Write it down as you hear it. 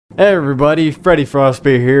Hey everybody, Freddy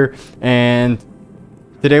Frostbeard here, and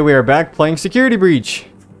today we are back playing Security Breach.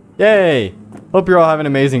 Yay! Hope you're all having an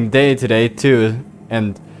amazing day today too,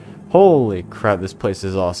 and holy crap, this place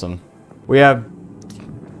is awesome. We have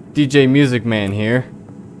DJ Music Man here.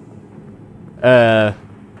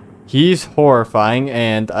 He's horrifying,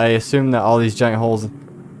 and I assume that all these giant holes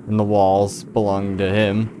in the walls belong to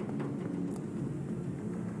him.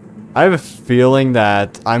 I have a feeling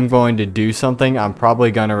that I'm going to do something I'm probably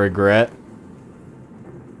going to regret.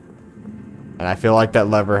 And I feel like that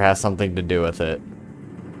lever has something to do with it.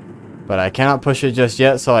 But I cannot push it just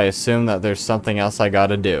yet, so I assume that there's something else I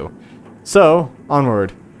gotta do. So,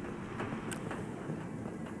 onward.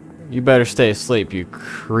 You better stay asleep, you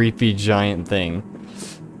creepy giant thing.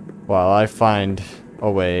 While I find a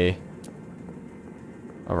way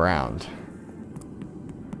around.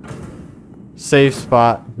 Safe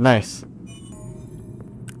spot. Nice.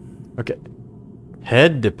 Okay.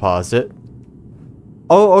 Head deposit.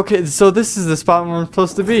 Oh, okay. So this is the spot where I'm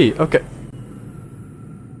supposed to be. Okay.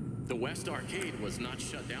 The West Arcade was not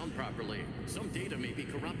shut down properly. Some data may be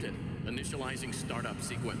corrupted. Initializing startup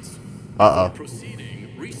sequence. Uh-oh. Before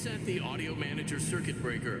proceeding, reset the audio manager circuit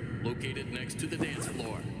breaker located next to the dance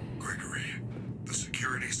floor. Gregory, the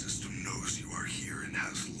security system knows you are here and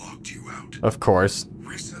has locked you out. Of course.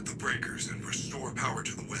 Reset the breakers and restore power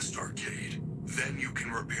to the West Arcade. Then you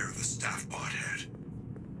can repair the staff bot head.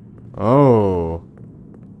 Oh.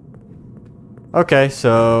 Okay,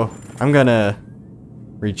 so I'm gonna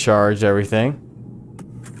recharge everything.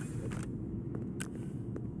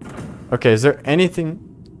 Okay, is there anything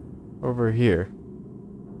over here?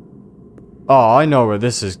 Oh, I know where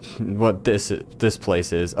this is. What this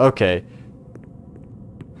place is. Okay.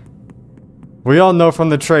 We all know from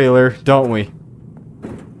the trailer, don't we?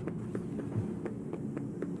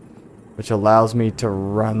 Which allows me to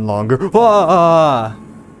run longer. Ah!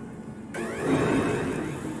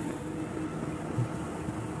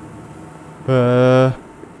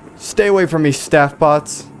 Stay away from me, staff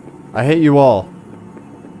bots. I hate you all.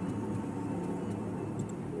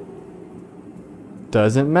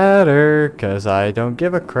 Doesn't matter, cause I don't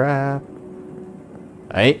give a crap.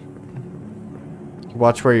 Hey.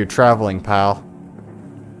 Watch where you're traveling, pal.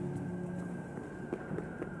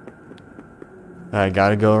 I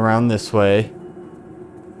gotta go around this way.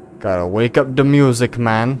 Gotta wake up the music,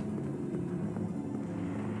 man.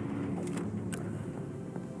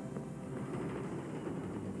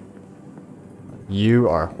 You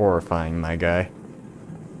are horrifying, my guy.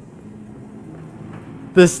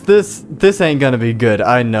 This ain't gonna be good.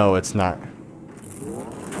 I know it's not.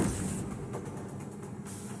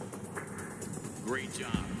 Great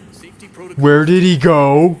job. Safety protocols. Where did he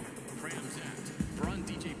go? Run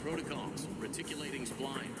DJ protocols. Reticulating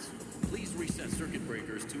splines. Please reset circuit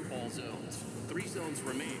breakers to all zones. 3 zones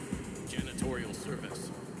remain. Janitorial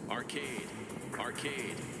service. Arcade.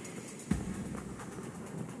 Arcade.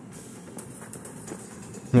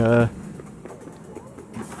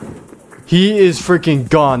 He is freaking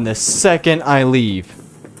gone the second I leave.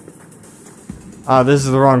 Ah, this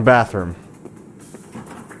is the wrong bathroom.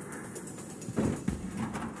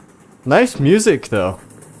 Nice music, though.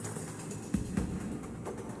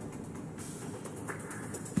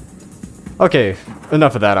 Okay,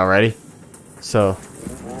 enough of that already. So,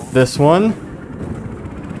 this one.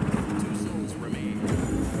 2 zones remain.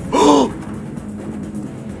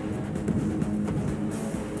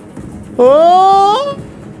 Oh!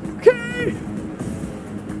 Okay.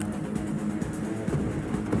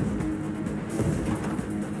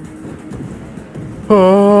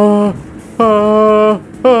 Oh,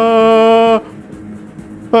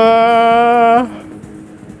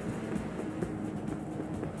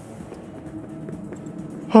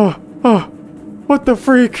 what the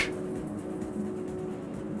freak?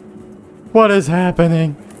 What is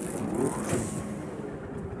happening?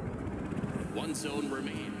 1 zone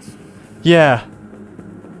remains. Yeah.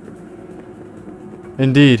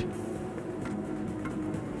 Indeed.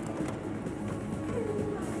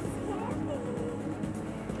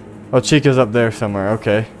 Oh, Chica's up there somewhere.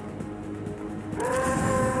 Okay.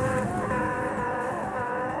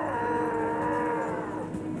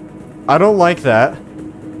 I don't like that.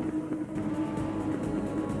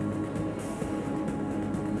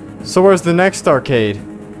 So where's the next arcade?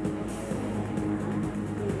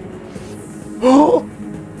 Oh!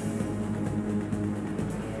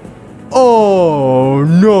 Oh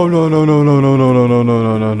no no no no no no no no no no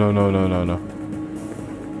no no no no no no.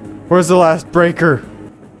 Where's the last breaker?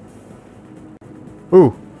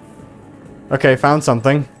 Ooh. Okay, found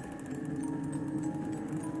something.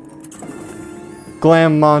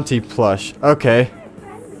 Glam Monty plush. Okay.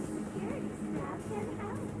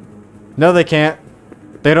 No, they can't.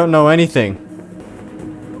 They don't know anything.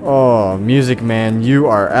 Oh, Music Man, you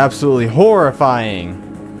are absolutely horrifying.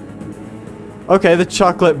 Okay, the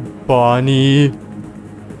chocolate bunny.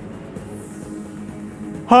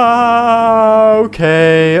 Ah,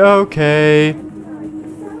 okay, okay.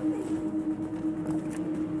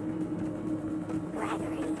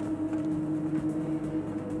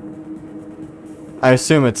 I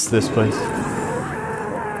assume it's this place.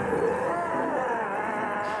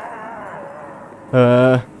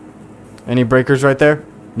 Any breakers right there?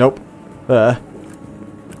 Nope.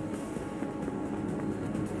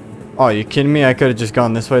 Oh, you kidding me? I could have just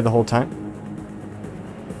gone this way the whole time.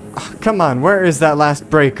 Oh, come on, where is that last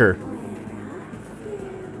breaker?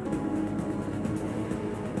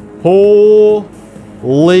 Holy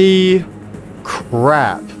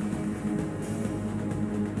crap.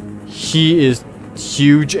 He is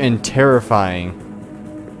huge and terrifying.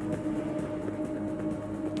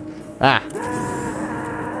 Ah.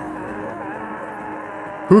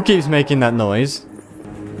 Who keeps making that noise?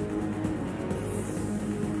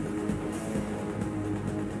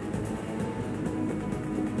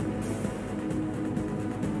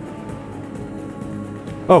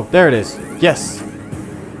 Oh, there it is. Yes.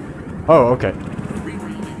 Oh, okay.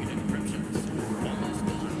 Rerouting encryptions. Almost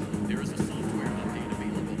done. There is a software update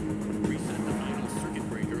available. Reset the final circuit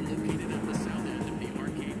breaker located at the south end of the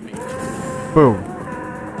arcade main. Boom.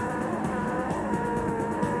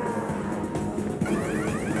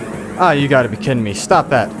 Ah, you gotta be kidding me. Stop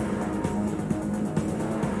that.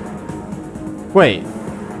 Wait.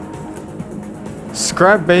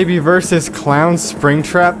 Scrap Baby versus Clown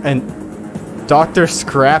Springtrap and Dr.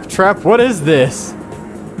 Scrap Trap? What is this?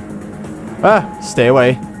 Ah, stay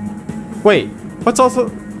away. Wait, what's also...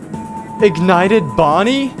 Ignited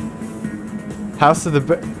Bonnie? House of the...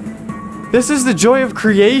 This is the joy of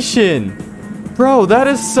creation! Bro, that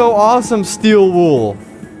is so awesome, Steel Wool.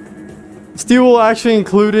 Steel Wool actually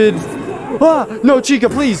included... Ah, no, Chica,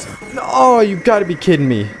 please! Oh, you gotta be kidding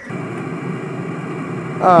me.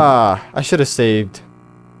 Ah, I should have saved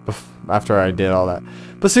after I did all that.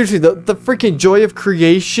 But seriously, the freaking joy of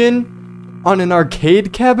creation on an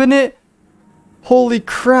arcade cabinet? Holy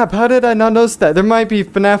crap, how did I not notice that? There might be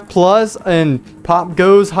FNAF Plus and Pop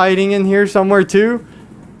Goes hiding in here somewhere too.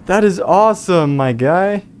 That is awesome, my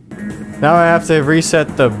guy. Now I have to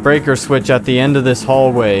reset the breaker switch at the end of this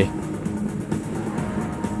hallway.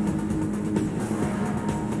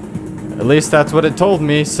 At least that's what it told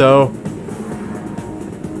me, so...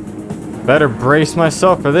 Better brace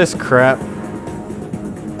myself for this crap.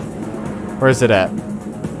 Where's it at?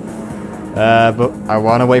 But I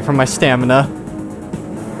want to wait for my stamina.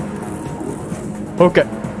 Okay.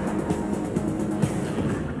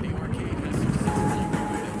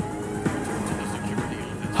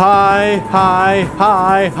 Hi, hi,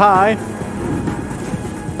 hi, hi.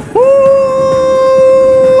 Woo!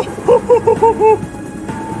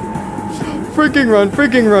 Freaking run,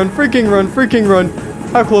 freaking run, freaking run, freaking run.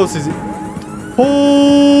 How close is he?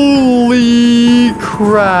 Holy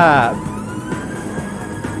crap.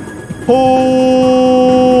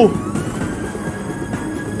 Oh!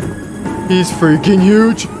 He's freaking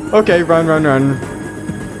huge. Okay, run, run, run.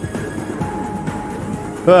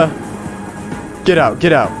 Get out,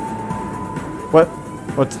 get out. What?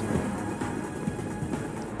 What's...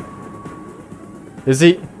 Is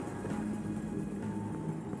he...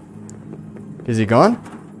 Is he gone?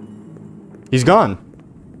 He's gone.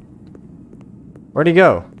 Where'd he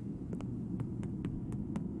go?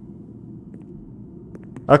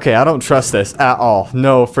 Okay, I don't trust this at all.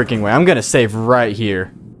 No freaking way. I'm gonna save right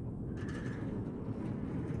here.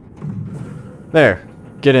 There.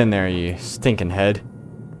 Get in there, you stinking head.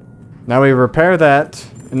 Now we repair that.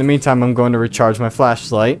 In the meantime, I'm going to recharge my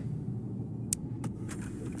flashlight.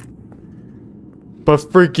 But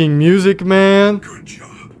freaking Music Man. Good job.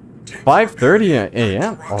 5:30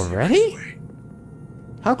 a.m. already?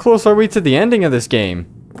 How close are we to the ending of this game?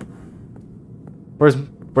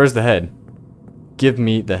 Where's the head? Give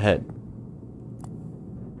me the head.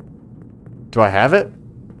 Do I have it?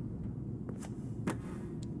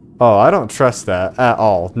 Oh, I don't trust that at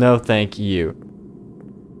all. No, thank you.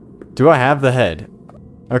 Do I have the head?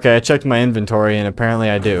 Okay, I checked my inventory and apparently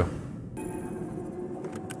I do.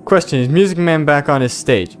 Question, is Music Man back on his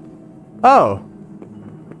stage? Oh.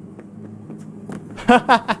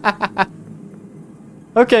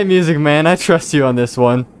 Okay, Music Man, I trust you on this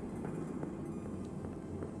one.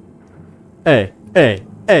 Hey, hey,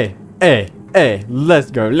 hey, hey, hey,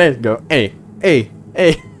 let's go, hey, hey,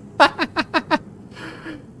 hey.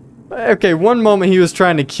 Okay, one moment he was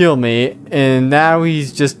trying to kill me, and now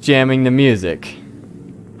he's just jamming the music.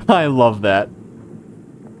 I love that.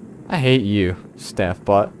 I hate you, staff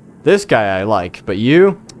bot. This guy I like, but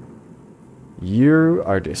you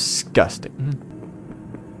are disgusting.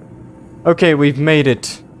 Okay, we've made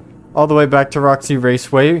it all the way back to Roxy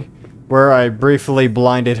Raceway, where I briefly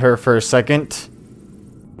blinded her for a second.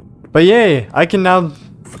 But yay, I can now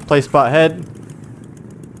play spot head.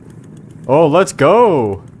 Oh, let's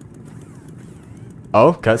go.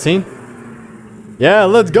 Oh, cutscene. Yeah,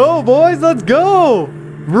 let's go, boys. Let's go.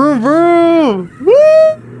 Vroom, vroom. Woo.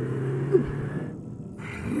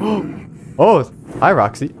 Oh, hi,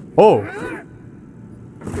 Roxy. Oh.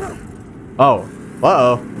 Oh.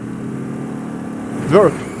 Uh-oh.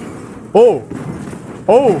 Oh.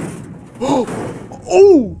 Oh.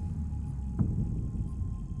 Oh.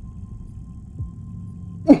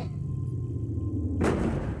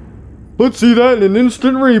 Let's see that in an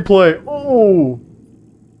instant replay. Oh.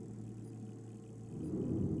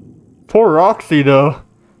 Poor Roxy, though.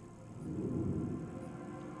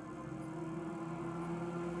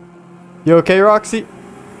 You okay, Roxy?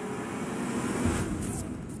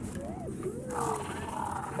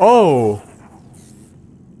 Oh.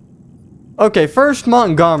 Okay, first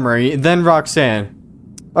Montgomery, then Roxanne.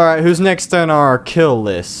 Alright, who's next on our kill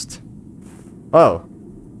list? Oh.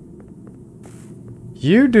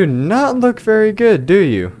 You do not look very good, do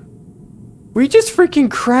you? We just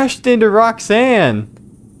freaking crashed into Roxanne.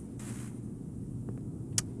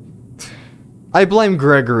 I blame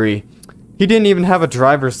Gregory. He didn't even have a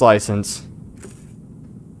driver's license.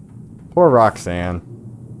 Poor Roxanne.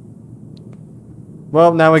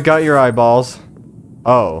 Well, now we got your eyeballs.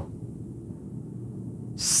 Oh.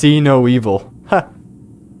 See no evil. Ha.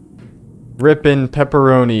 Rippin'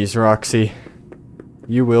 pepperonis, Roxy.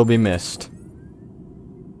 You will be missed.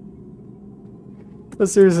 But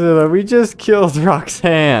seriously though, we just killed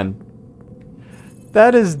Roxanne.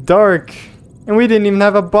 That is dark. And we didn't even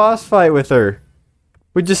have a boss fight with her.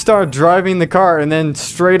 We just started driving the car and then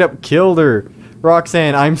straight up killed her.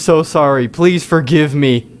 Roxanne, I'm so sorry. Please forgive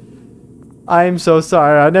me. I'm so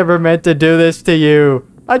sorry. I never meant to do this to you.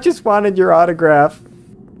 I just wanted your autograph.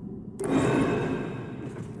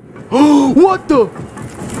 What the?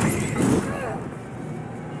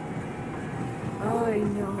 I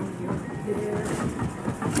know you're there.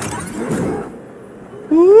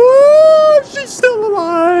 Ooh, she's still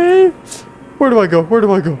alive. Where do I go? Where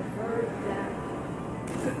do I go?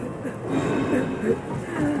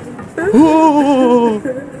 Oh.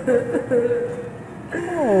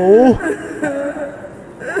 Oh.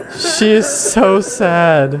 She is so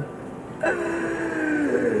sad.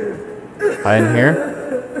 Hi in here.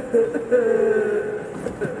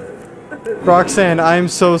 Roxanne, I'm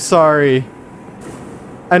so sorry.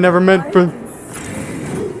 I never meant for...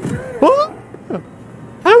 Huh?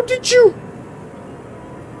 How did you...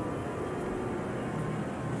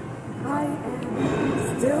 I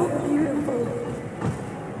am still beautiful.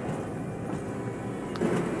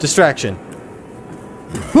 Distraction.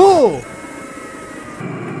 Oh!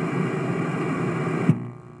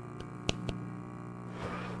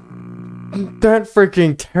 That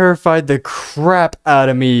freaking terrified the crap out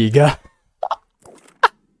of me, guys.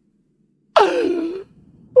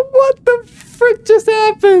 What the frick just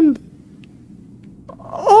happened?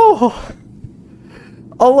 Oh!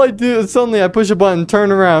 All I do is suddenly I push a button,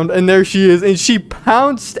 turn around, and there she is, and she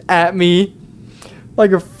pounced at me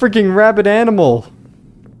like a freaking rabid animal.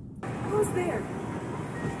 Who's there?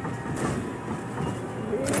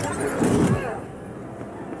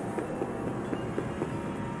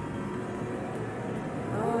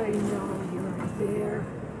 I know you're there.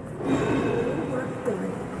 Work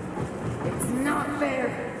done. It's not fair.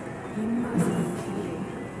 You must be kidding.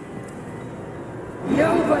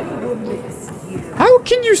 Nobody will miss you. How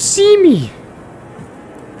can you see me?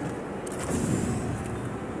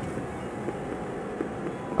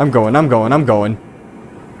 I'm going.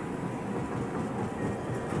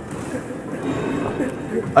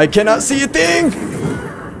 I cannot see a thing!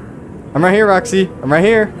 I'm right here, Roxy. I'm right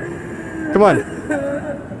here. Come on. I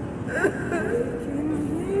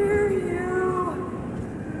can hear you.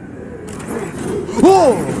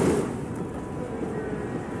 Whoa!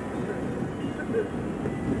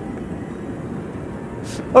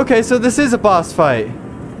 Okay, so this is a boss fight. I'm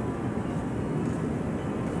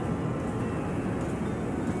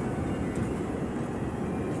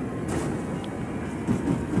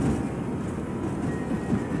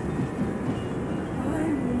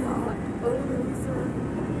not a loser.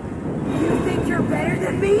 You think you're better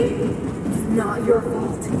than me? It's not your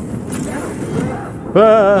fault.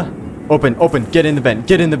 Open. Get in the vent.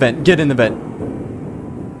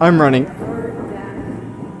 I'm running.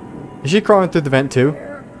 Is she crawling through the vent too? Where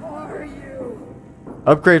are you?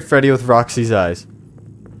 Upgrade Freddy with Roxy's eyes.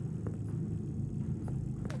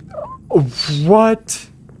 What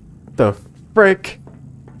the frick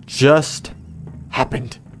just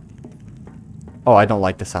happened? Oh, I don't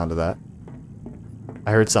like the sound of that.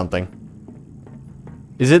 I heard something.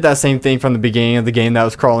 Is it that same thing from the beginning of the game that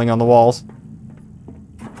was crawling on the walls?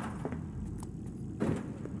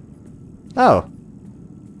 Oh.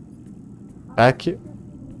 Back here.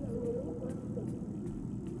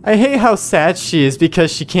 I hate how sad she is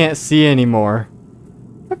because she can't see anymore.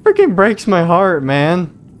 That freaking breaks my heart,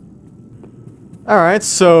 man. Alright,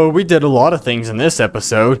 so we did a lot of things in this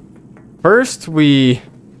episode. First, we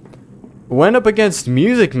went up against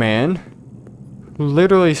Music Man, who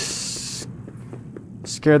literally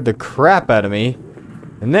scared the crap out of me.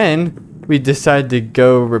 And then we decided to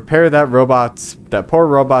go repair that poor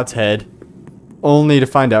robot's head, only to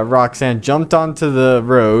find out Roxanne jumped onto the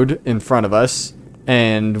road in front of us,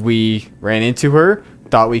 and we ran into her,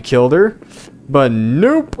 thought we killed her, but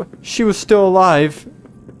nope, she was still alive.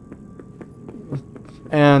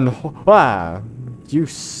 And wow, you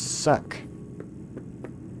suck.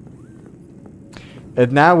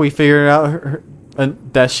 And now we figured out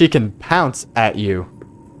that she can pounce at you.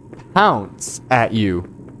 Pounce at you.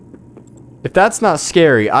 If that's not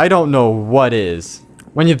scary, I don't know what is.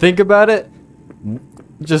 When you think about it,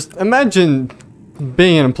 just imagine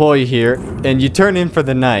being an employee here and you turn in for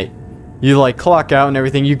the night. You like clock out and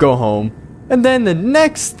everything, you go home. And then the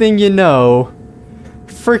next thing you know,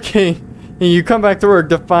 freaking, you come back to work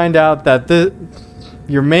to find out that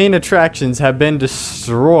your main attractions have been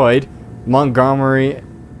destroyed. Montgomery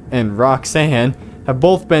and Roxanne have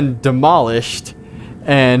both been demolished,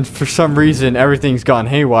 and for some reason everything's gone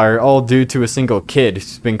haywire, all due to a single kid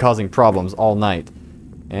who's been causing problems all night.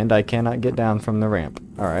 And I cannot get down from the ramp.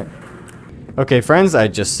 Alright. Okay, friends, I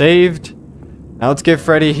just saved. Now let's give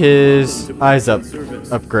Freddy his eyes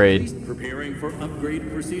upgrade. Preparing for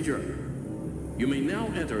upgrade procedure. You may now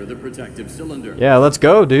enter the protective cylinder. Yeah, let's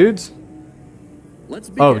go, dudes. Let's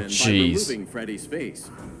begin by jeez. removing Freddy's face.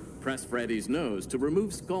 Press Freddy's nose to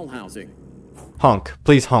remove skull housing. Honk.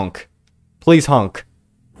 Please honk. Please honk.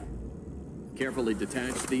 Carefully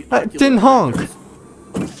detach the I didn't honk.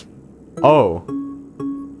 Oh.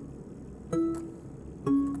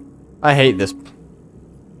 I hate this.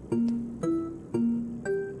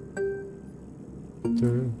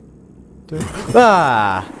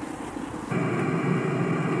 Ah!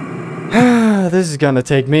 This is gonna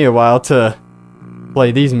take me a while to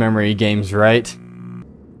play these memory games, right?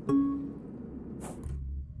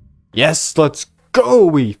 Yes, let's go!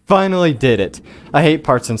 We finally did it! I hate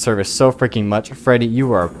parts and service so freaking much. Freddy,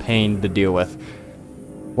 you are a pain to deal with.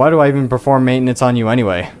 Why do I even perform maintenance on you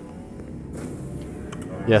anyway?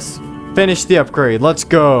 Yes, finish the upgrade. Let's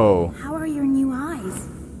go! How are your new eyes?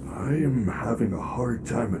 I am having a hard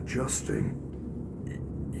time adjusting.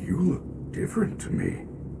 You look different to me.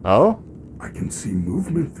 Oh? I can see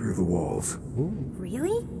movement through the walls.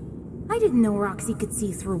 Really? I didn't know Roxy could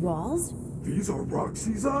see through walls. These are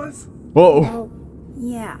Roxy's eyes? Whoa! Oh,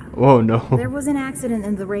 yeah. Whoa, no. There was an accident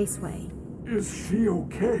in the raceway. Is she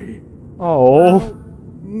okay? Oh.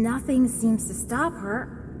 Nothing seems to stop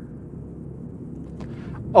her.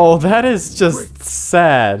 Oh, that is just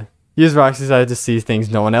sad. Use Roxy's eyes to see things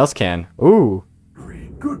no one else can. Ooh.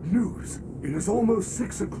 Great. Good news. It is almost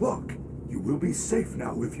 6 o'clock. You will be safe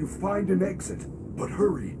now if you find an exit. But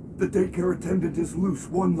hurry. The daycare attendant is loose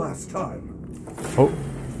one last time. Oh.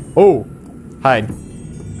 Oh. Hide.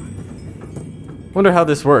 Wonder how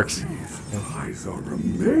this works. These eyes are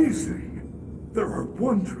amazing. There are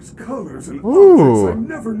wondrous colors and Ooh. objects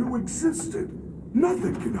I never knew existed.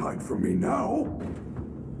 Nothing can hide from me now.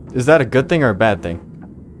 Is that a good thing or a bad thing?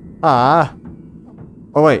 Ah.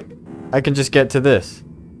 Oh wait. I can just get to this.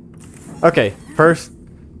 Okay. First.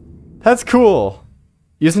 That's cool.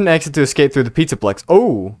 Use an exit to escape through the pizzaplex.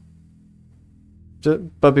 Oh.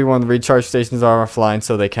 But be warned, the recharge stations are offline,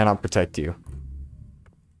 so they cannot protect you.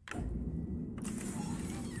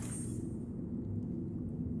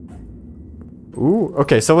 Ooh,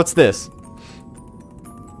 okay, so what's this?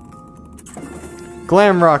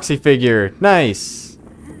 Glam Roxy figure. Nice.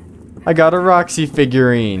 I got a Roxy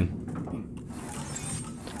figurine.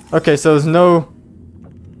 Okay, so there's no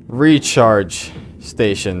recharge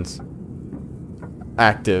stations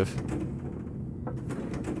active.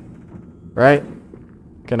 Right?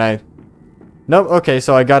 Can I? Nope, okay,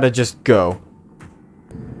 so I gotta just go.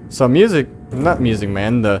 So not Music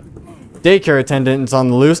Man, the daycare attendant is on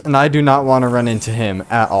the loose, and I do not want to run into him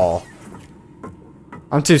at all.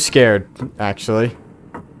 I'm too scared, actually.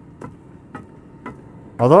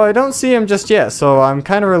 Although I don't see him just yet, so I'm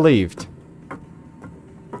kind of relieved.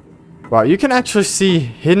 Wow, you can actually see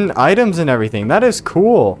hidden items and everything. That is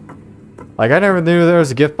cool. Like, I never knew there was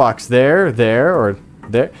a gift box there, or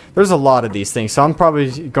there. There's a lot of these things, so I'm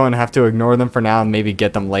probably going to have to ignore them for now and maybe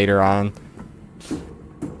get them later on.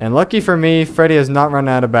 And lucky for me, Freddy has not run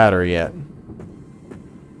out of battery yet.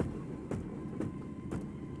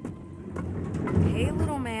 Hey,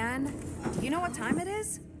 little man. Do you know what time it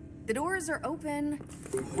is? The doors are open.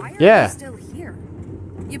 Why are Yeah. you still here?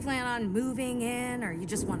 You plan on moving in, or you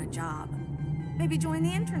just want a job? Maybe join the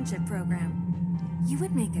internship program. You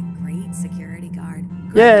would make a great security guard.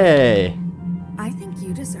 Yay! I think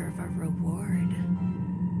you deserve a reward.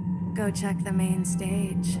 Go check the main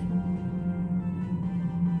stage.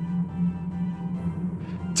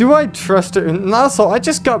 Do I trust her? And also, I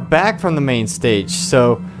just got back from the main stage,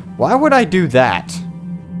 so why would I do that?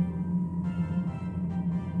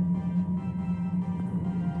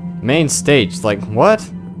 Main stage, like what?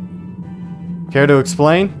 Care to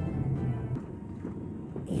explain?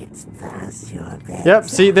 It's past your bedtime. Yep,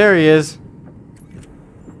 see, there he is.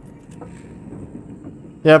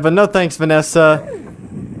 Yeah, but no thanks, Vanessa.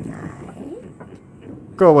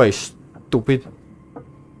 Go away, stupid.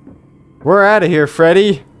 We're out of here,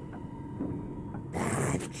 Freddy.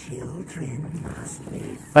 Bad children must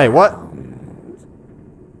be Hey, what? found.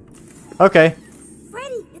 Okay.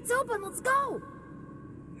 Freddy, it's open. Let's go.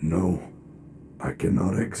 No, I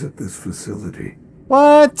cannot exit this facility.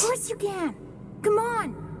 What? Of course you can. Come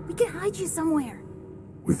on. We can hide you somewhere.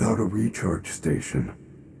 Without a recharge station,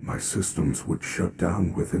 my systems would shut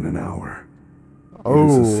down within an hour. It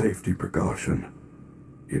is Oh. a safety precaution.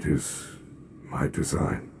 It is my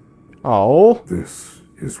design. Oh. This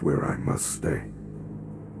is where I must stay.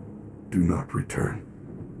 Do not return.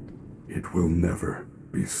 It will never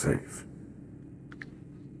be safe.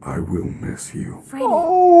 I will miss you. Freddy,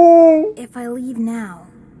 Oh. if I leave now,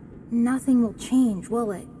 nothing will change,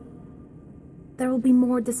 will it? There will be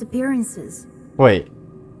more disappearances. Yes. Wait.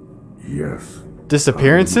 I'm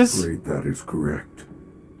Disappearances? afraid that is correct.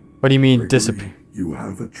 What do you mean Gregory, disappear? You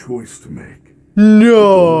have a choice to make.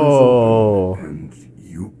 No. And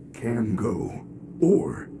you can go.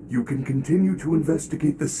 Or you can continue to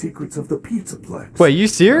investigate the secrets of the pizzaplex. Wait, you I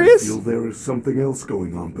serious? feel there is something else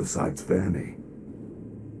going on besides Vanny.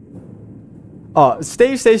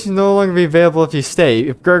 Stage station no longer be available if you stay.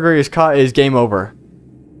 If Gregory is caught, it is game over.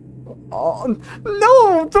 Oh,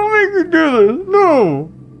 no! Don't make me do this!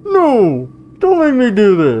 No! No! Don't make me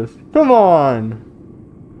do this! Come on!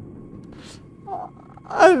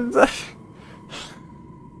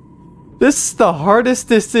 This is the hardest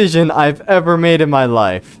decision I've ever made in my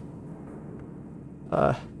life.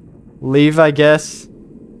 Leave, I guess.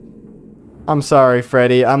 I'm sorry,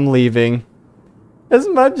 Freddy. I'm leaving. As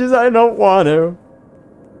much as I don't want to.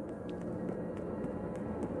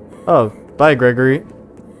 Oh, bye, Gregory.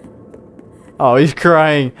 Oh, he's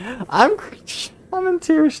crying. I'm in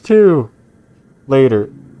tears too.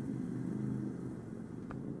 Later.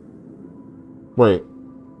 Wait.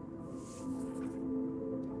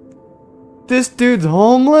 This dude's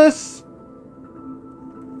homeless?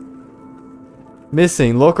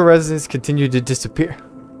 Missing. Local residents continue to disappear.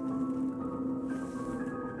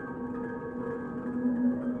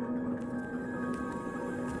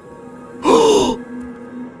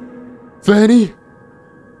 Vanny?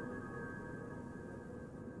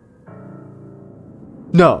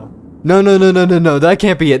 No. No, no, no, no, no, no. That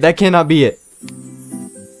can't be it. That cannot be it.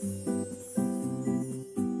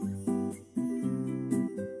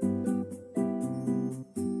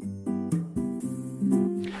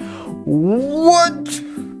 What?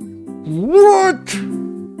 What?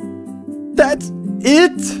 That's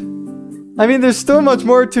it? I mean, there's still much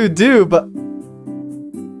more to do, but...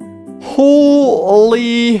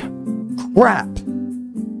 Holy crap.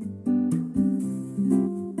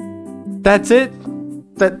 That's it?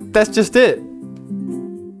 That's just it.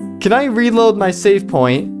 Can I reload my save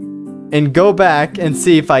point and go back and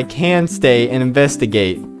see if I can stay and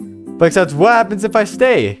investigate? But that's what happens if I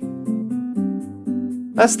stay.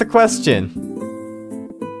 That's the question.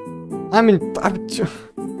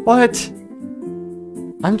 What?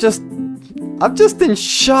 I'm just in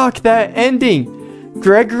shock. That ending.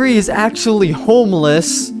 Gregory is actually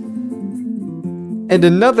homeless. And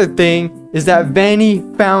another thing is that Vanny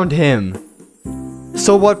found him.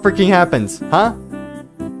 So what freaking happens, huh?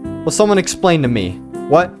 Will someone explain to me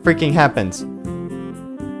what freaking happens?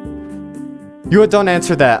 You don't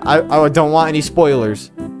answer that. I don't want any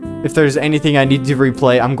spoilers. If there's anything I need to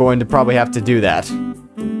replay, I'm going to probably have to do that.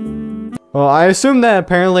 Well, I assume that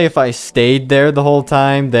apparently if I stayed there the whole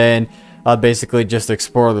time, then I'll basically just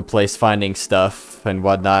explore the place, finding stuff and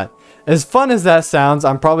whatnot. As fun as that sounds,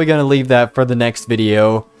 I'm probably going to leave that for the next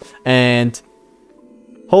video. And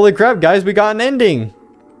holy crap, guys, we got an ending.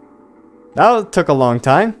 That took a long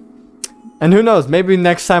time. And who knows, maybe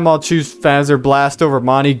next time I'll choose Phaser Blast over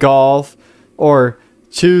Monty Golf. Or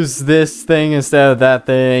choose this thing instead of that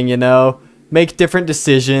thing, you know. Make different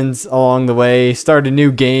decisions along the way. Start a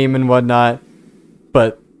new game and whatnot.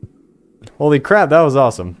 But, holy crap, that was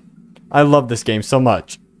awesome. I love this game so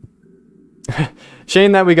much.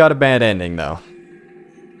 Shame that we got a bad ending though.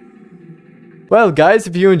 Well guys,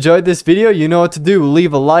 if you enjoyed this video, you know what to do.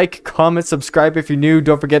 Leave a like, comment, subscribe if you're new.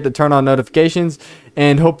 Don't forget to turn on notifications.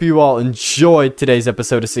 And hope you all enjoyed today's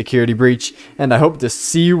episode of Security Breach. And I hope to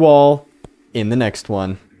see you all in the next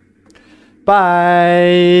one.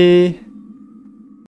 Bye!